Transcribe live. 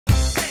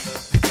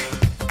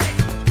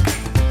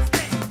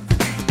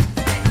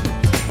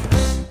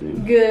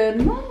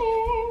Good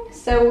morning.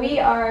 So we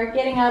are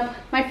getting up.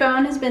 My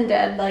phone has been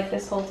dead like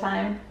this whole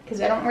time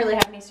because I don't really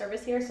have any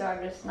service here, so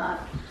I've just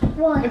not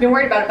I've been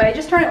worried about it, but I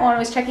just turned it on. I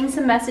was checking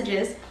some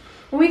messages.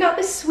 And we got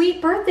this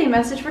sweet birthday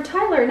message for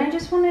Tyler, and I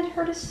just wanted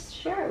her to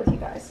share it with you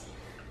guys.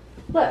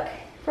 Look,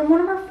 from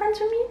one of our friends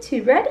from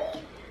YouTube. Ready?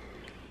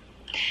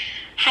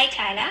 Hi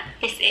Tyler,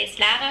 this is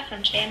Lara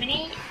from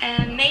Germany.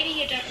 Maybe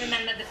you don't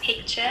remember the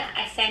picture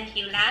I sent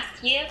you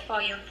last year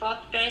for your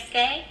 4th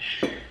birthday,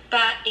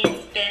 but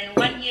it's been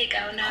 1 year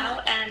ago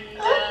now, and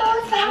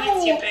now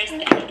it's your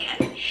birthday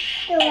again.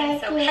 And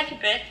so happy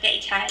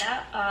birthday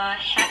Tyler, or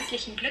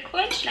herzlichen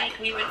Glückwunsch, like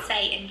we would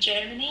say in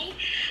Germany.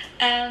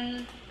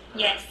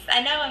 Yes,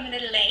 I know I'm a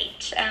little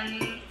late,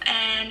 and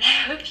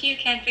I hope you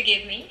can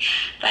forgive me,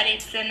 but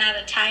it's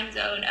another time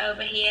zone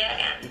over here,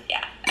 and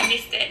yeah, I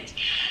missed it.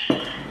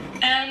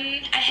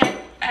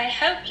 I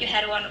hope you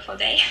had a wonderful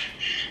day,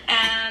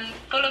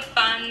 full of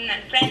fun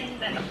and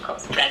friends and of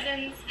course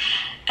presents.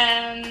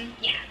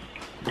 Yeah,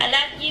 I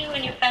love you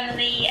and your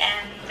family,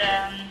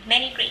 and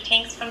many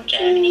greetings from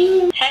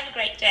Germany. Have a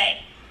great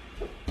day.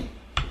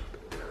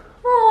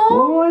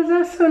 Oh, is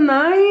that so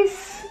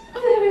nice?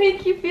 That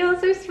make you feel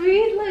so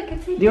sweet. Look,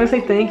 it's. Do you want to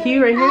say thank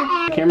you right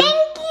here? Camera?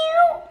 Thank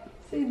you.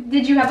 So,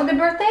 did you have a good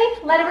birthday?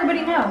 Let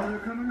everybody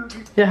know.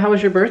 Yeah, how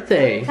was your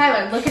birthday?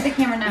 Tyler, look at the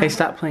camera now. Hey,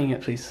 stop playing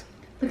it, please.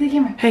 Look at the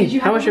camera. Hey,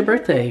 how was your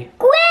birthday?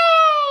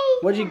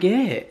 Great! What'd you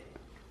get?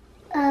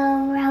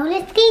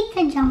 Roller skates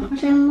and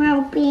jumping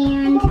rope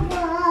and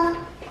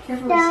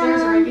Careful, the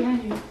stairs are right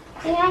behind you.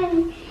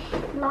 and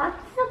lots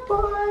of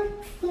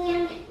books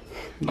and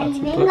I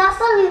even got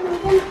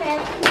balloons and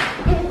presents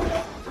and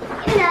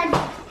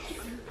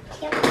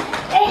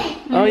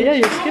Oh yeah,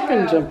 you're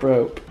skipping jump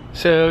rope.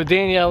 So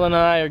Danielle and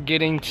I are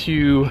getting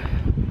to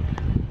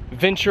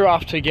venture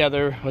off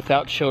together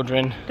without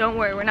children. Don't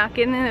worry, we're not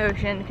getting in the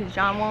ocean because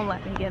John won't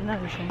let me get in the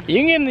ocean. You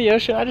can get in the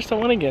ocean, I just don't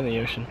want to get in the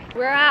ocean.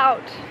 We're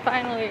out,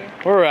 finally.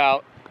 We're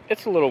out.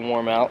 It's a little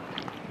warm out,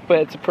 but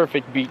it's a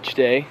perfect beach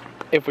day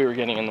if we were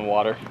getting in the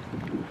water,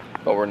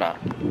 but we're not.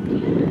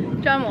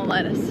 John won't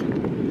let us.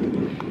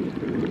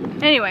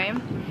 Anyway,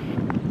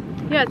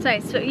 yeah, it's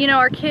nice. So, you know,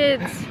 our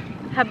kids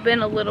have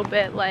been a little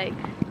bit like,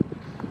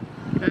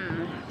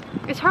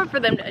 it's hard for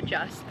them to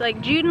adjust.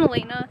 Like Jude and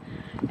Elena,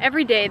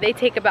 every day they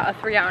take about a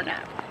 3-hour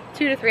nap.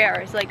 2 to 3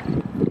 hours, like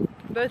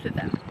both of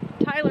them.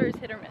 Tyler is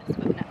hit or miss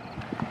with nap,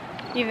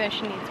 even though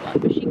she needs one,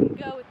 but she can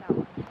go without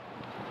one.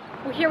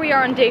 Well, here we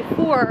are on day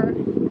 4,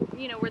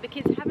 you know, where the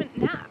kids haven't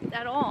napped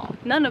at all.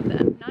 None of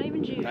them, not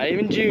even Judy. Not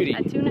even Judy.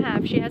 At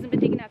 2.5, she hasn't been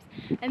taking naps.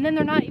 And then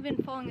they're not even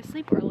falling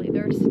asleep early.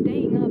 They're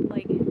staying up,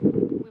 like,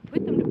 we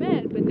put them to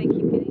bed, but they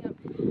keep getting up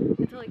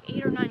until like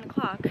 8 or 9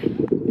 o'clock.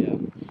 Yeah.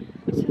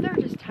 So they're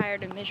just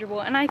tired and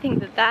miserable, and I think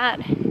that that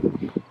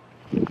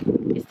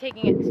is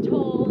taking its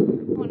toll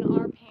on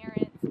our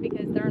parents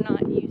because they're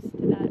not used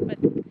to that, but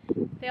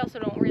they also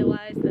don't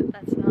realize that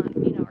that's not,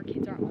 you know, our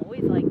kids aren't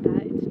always like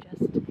that. It's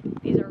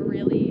just, these are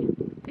really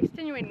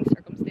extenuating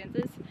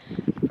circumstances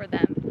for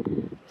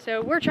them.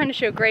 So we're trying to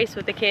show grace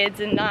with the kids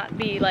and not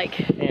be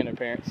like... And our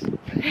parents.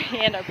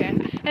 And our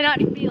parents. And not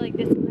be like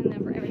discipline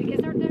them for everything,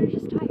 because they're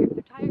just tired.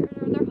 They're tired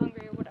or they're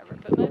hungry or whatever,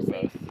 but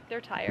mostly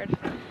they're tired.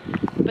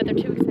 But they're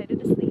too excited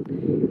to sleep.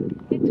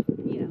 It's,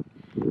 you know,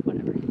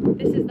 whatever.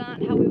 This is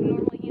not how we would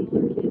normally handle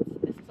our kids.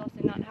 This is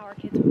also not how our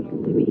kids would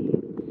normally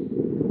behave.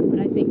 But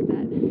I think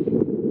that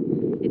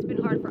it's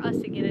been hard for us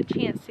to get a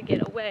chance to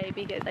get away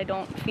because I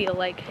don't feel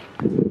like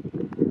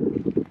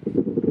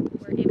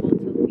we're able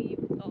to leave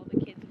all the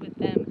kids with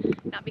them.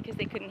 Not because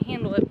they couldn't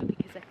handle it, but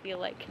because I feel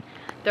like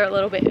they're a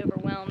little bit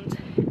overwhelmed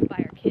by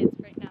our kids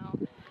right now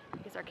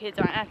because our kids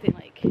aren't acting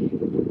like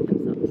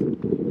themselves.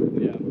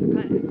 Yeah.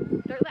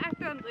 They're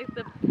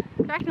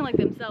acting like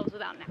themselves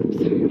without naps.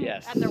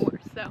 Yes. At their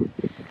worst. So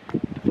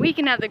we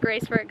can have the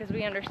grace for it because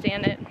we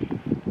understand it.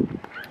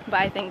 But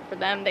I think for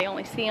them, they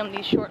only see them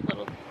these short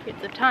little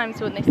periods of time.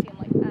 So when they see them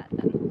like that,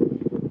 then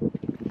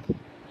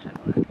I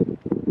don't know.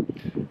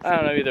 I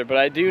don't know either, but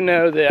I do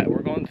know that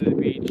we're going to the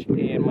beach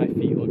and my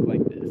feet look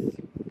like this.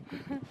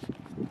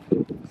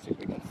 Let's see if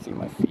we can see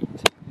my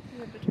feet. You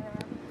have to turn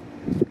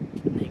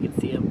around. You can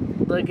see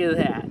them. Look at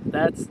that.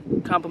 That's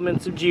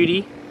compliments of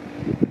Judy.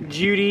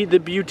 Judy, the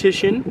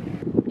beautician.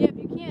 Yeah, if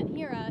you can't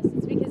hear us,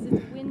 it's because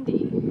it's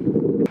windy.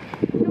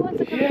 Who wants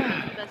to come to the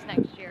beach with us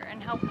next year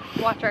and help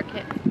watch our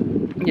kids?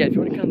 Yeah, if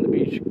you want to come to the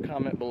beach,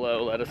 comment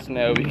below. Let us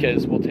know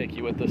because we'll take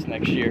you with us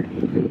next year.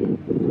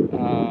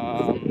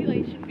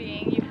 Stipulation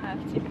being you have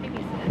to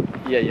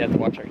babysit. Yeah, you have to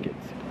watch our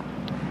kids.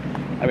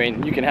 I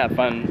mean, you can have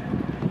fun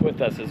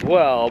with us as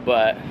well,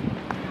 but,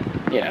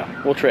 you know,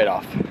 we'll trade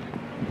off.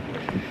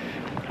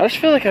 I just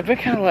feel like I've been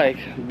kind of like,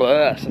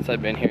 blah, since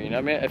I've been here, you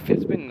know what I mean?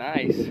 It's been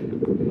nice,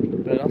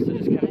 but it also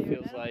just kind of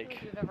feels like,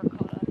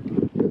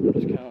 I'm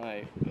just kind of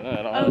like,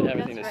 I don't really have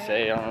anything to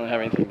say, I don't really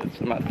have anything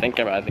I'm not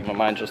thinking about, I think my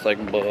mind's just like,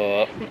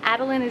 blah. And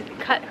Adeline has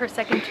cut her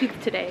second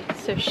tooth today,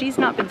 so she's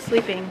not been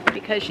sleeping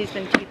because she's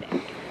been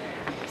teething.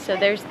 So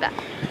there's that.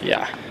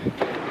 Yeah.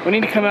 We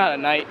need to come out at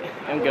night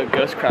and go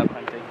ghost crab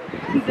hunting.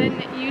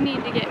 then you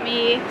need to get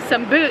me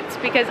some boots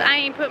because I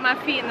ain't put my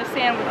feet in the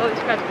sand with all these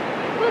crabs.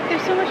 Look,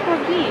 there's so much more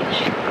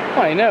beach.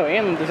 Oh, I know,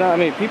 and there's not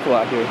many people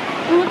out here.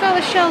 And look at all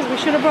the shells. We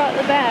should have brought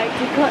the bag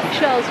to collect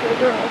shells for the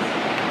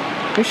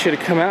girls. We should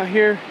have come out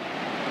here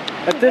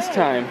at this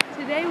time.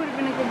 Today would have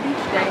been a good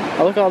beach day.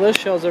 Oh, look at all those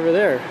shells over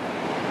there.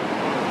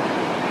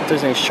 If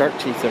there's any shark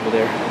teeth over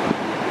there.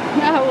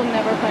 I will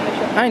never find a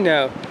shark. I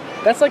know.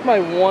 That's like my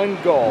one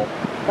goal.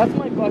 That's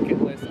my bucket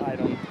list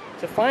item.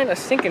 To find a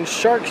stinking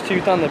shark's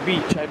tooth on the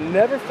beach. I've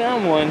never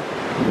found one.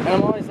 And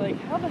I'm always like,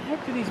 how the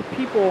heck do these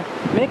people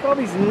make all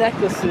these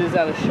necklaces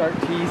out of shark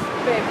teeth?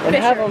 And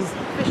have them...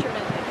 Fishermen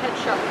that catch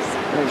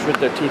sharks. They just rip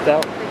their teeth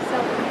out? They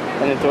sell them.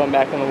 And then throw them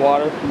back in the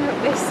water?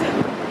 No, they sell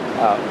them.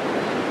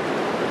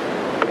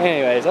 Oh.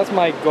 Anyways, that's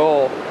my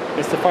goal,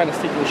 is to find a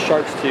stinking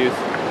shark's tooth.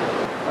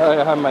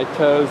 I have my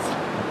toes.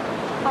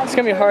 It's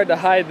gonna be hard to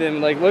hide them.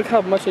 Like, look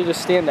how much they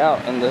just stand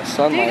out in the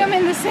sunlight. Dig them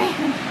in the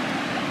sand.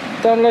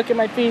 Don't look at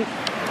my feet.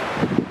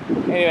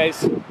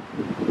 Anyways,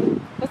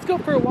 let's go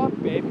for a walk,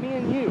 babe. Me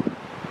and you.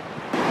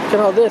 Look at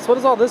all this. What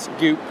is all this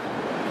goop?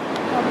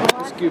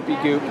 This goopy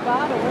goop.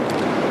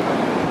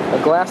 A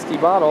glassy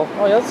bottle.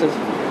 Oh yeah,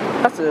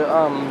 that's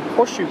a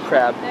horseshoe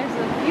crab. There's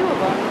a few of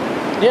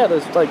them. Yeah,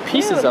 there's like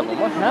pieces Dude, of them.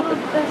 What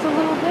happened? There's a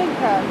little big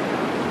crab.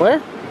 Where?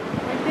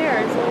 Right there.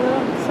 It's a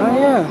little. Oh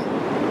yeah.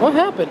 What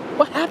happened?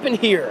 What happened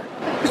here?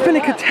 There's been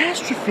a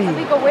catastrophe. I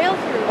think a whale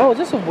threw. Oh, is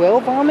this a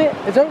whale vomit?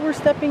 Is that what we're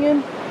stepping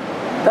in?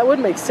 That would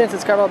make sense.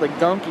 It's got all the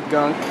gunky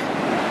gunk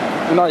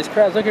and all these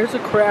crabs. Look, here's a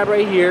crab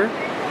right here.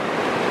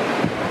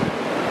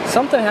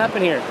 Something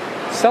happened here.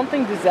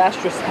 Something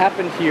disastrous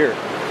happened here.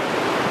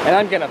 And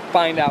I'm gonna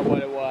find out what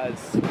it was.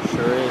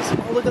 Sure is.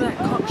 Oh, look at that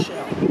conch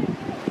shell.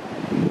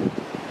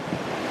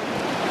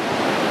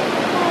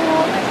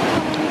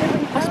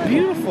 That's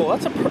beautiful.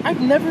 That's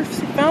I've never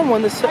found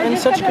one that's in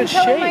such good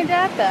shape. I my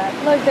dad that.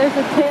 Look, there's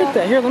a tail. Look at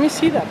that. Here, let me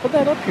see that. Put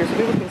that up here so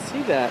people can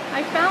see that.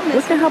 I found this.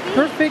 Look at how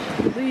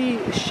perfectly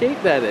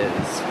shaped that is.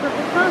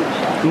 Perfect conch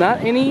shell. Not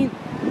any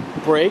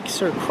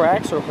breaks or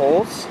cracks or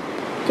holes.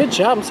 Good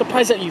job. I'm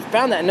surprised that you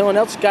found that and no one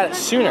else got it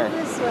sooner.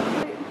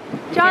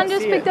 John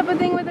just picked up a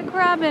thing with a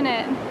crab in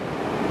it.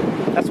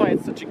 That's why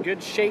it's such a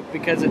good shape,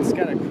 because it's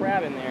got a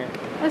crab in there.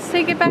 Let's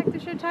take it back to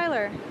show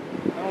Tyler.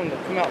 I want him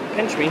to come out and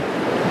pinch me.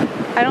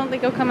 I don't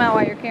think he'll come out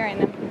while you're carrying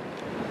him.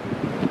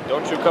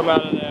 Don't you come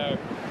out of there.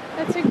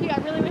 That's so cute. I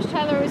really wish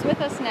Tyler was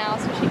with us now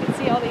so she could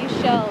see all these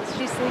shells.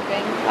 She's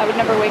sleeping. I would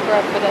never wake her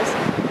up for this.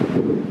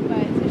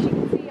 But so she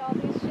can see all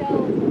these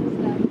shells and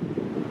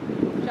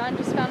stuff. John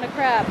just found a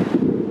crab. A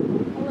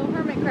little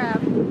hermit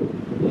crab.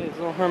 There's a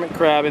little hermit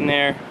crab in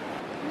there.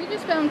 We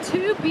just found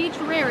 2 beach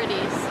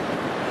rarities.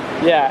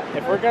 Yeah,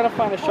 if we're gonna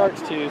find a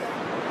shark's tooth,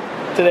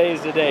 today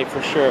is the day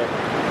for sure. Let's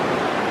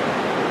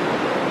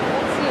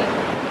see.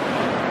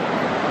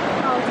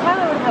 Oh,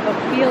 Tyler would have a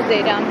field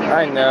day down here.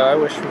 I know, I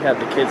wish we had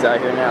the kids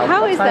out here now.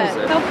 How What is time that?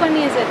 it? How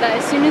funny is it that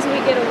as soon as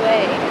we get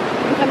away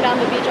and come down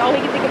the beach, all we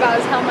can think about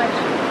is how much,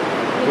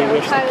 We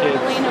wish the Tyler and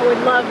kids- Elena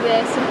would love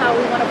this and how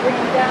we want to bring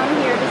them down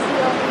here to see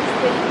all these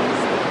things.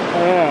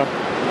 Yeah.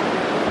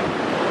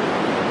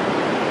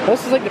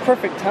 This is like the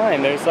perfect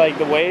time. There's like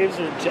the waves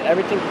are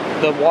everything.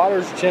 The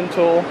water's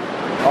gentle.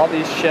 All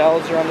these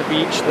shells are on the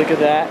beach. Look at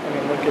that. I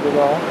mean, look at it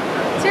all.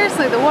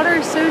 Seriously, the water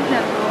is so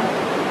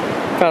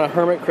gentle. Found a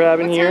hermit crab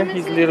in What here. time is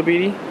He's it? little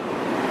bitty.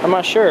 I'm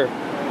not sure. Move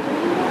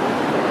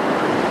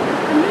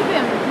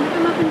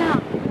him up and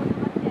down.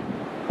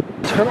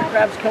 This hermit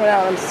crab's coming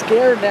out. I'm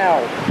scared now.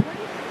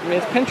 I mean,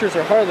 his pinchers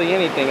are hardly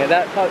anything, and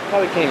that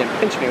probably can't even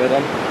pinch me with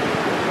them.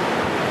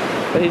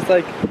 But he's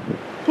like,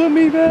 put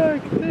me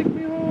back. Take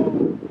me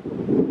home.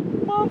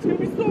 Mom's gonna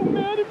be so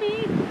mad at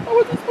me. I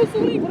wasn't supposed to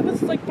leave. What if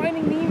it's like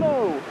Finding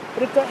Nemo?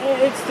 But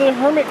it's the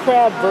hermit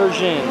crab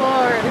version. Oh,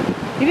 Lord.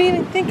 You didn't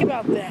even think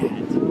about that.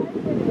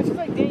 It's just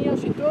like Danielle,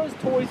 she throws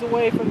toys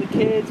away from the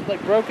kids,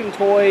 like broken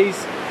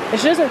toys. And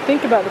she doesn't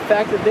think about the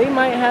fact that they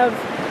might have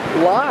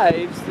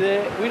lives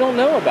that we don't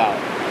know about.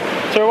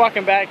 So we're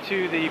walking back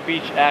to the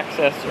beach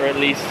access, or at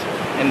least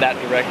in that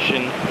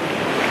direction.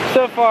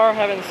 So far,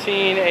 haven't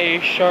seen a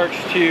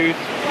shark's tooth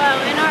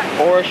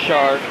or a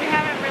shark. We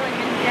haven't really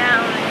been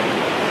down.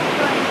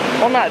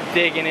 Well, I'm not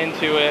digging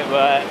into it,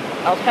 but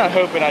I was kind of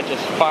hoping I'd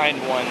just find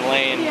one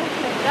laying. Yeah,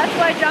 that's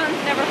why John's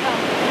never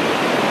found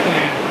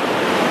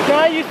it. No,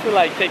 I used to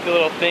like take the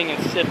little thing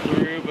and sift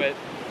through, but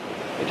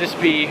it'd just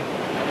be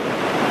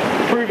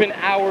proven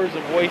hours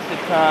of wasted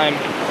time.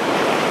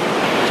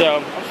 So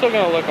I'm still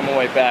gonna look on my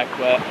way back,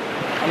 but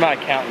I'm not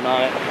counting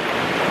on it.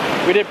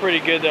 We did pretty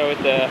good though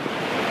with the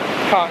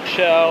conch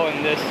shell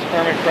and this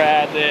hermit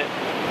crab that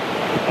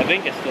I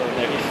think is still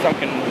there. He's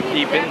sunken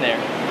deep in there.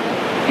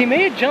 He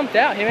may have jumped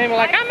out. He may have been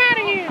like, I'm out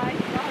of here.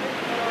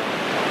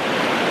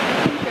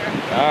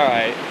 All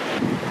right.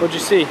 What'd you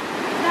see?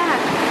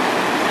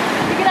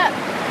 Pick it up.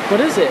 What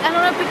is it? I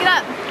don't know, pick it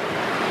up.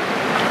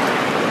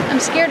 I'm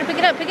scared to pick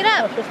it up. Pick it Oh,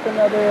 up. it's just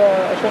another,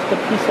 it's just a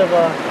piece of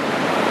Oh,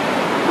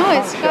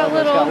 it's conch got shell.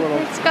 little,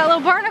 it's got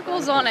little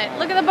barnacles on it.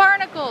 Look at the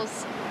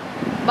barnacles.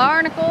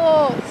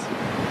 Barnacles.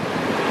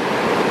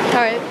 All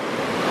right.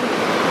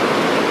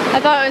 I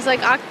thought it was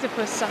like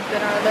octopus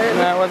something or other.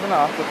 No, it wasn't an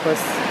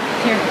octopus.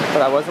 Here.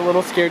 But I was a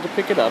little scared to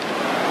pick it up.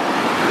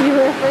 You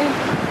were afraid?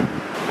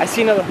 I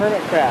see another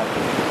hermit crab.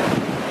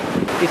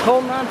 He's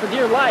holding on for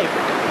dear life.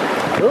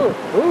 Ooh,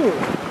 ooh.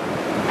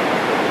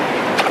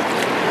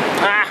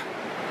 Ah!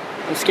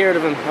 I'm scared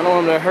of him. I don't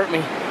want him to hurt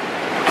me.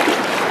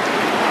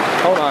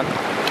 Hold on.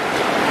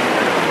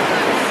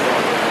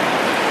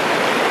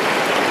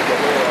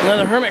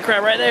 Another hermit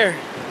crab right there.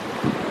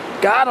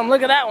 Got him,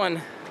 look at that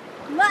one.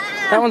 Wow.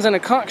 That one's in a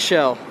conch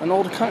shell, an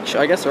old conch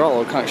shell. I guess they're all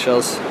old conch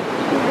shells.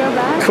 Can we go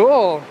back?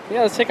 Cool.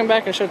 Yeah, let's take them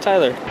back and show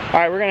Tyler. All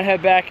right, we're gonna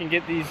head back and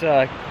get these, see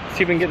if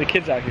we can get the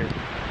kids out here.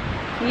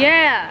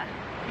 Yeah.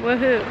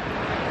 Woohoo.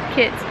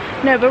 Kids.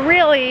 No, but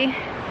really,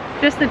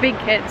 just the big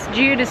kids.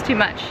 Jude is too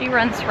much. She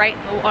runs right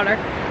in the water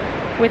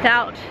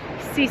without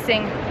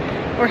ceasing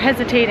or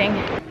hesitating.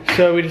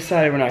 So we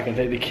decided we're not gonna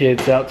take the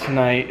kids out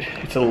tonight.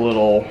 It's a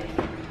little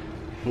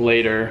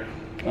later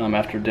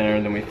after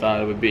dinner than we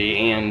thought it would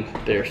be, and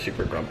they're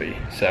super grumpy.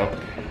 So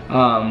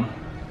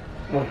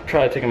we'll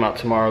try to take them out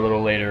tomorrow a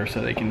little later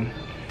so they can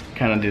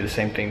kind of do the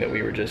same thing that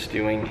we were just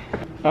doing.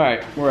 All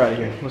right, we're out of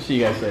here. We'll see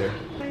you guys later.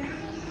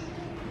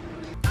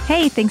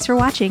 Hey, thanks for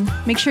watching.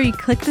 Make sure you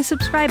click the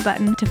subscribe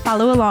button to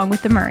follow along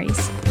with the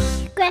Murrays.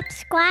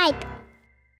 Subscribe.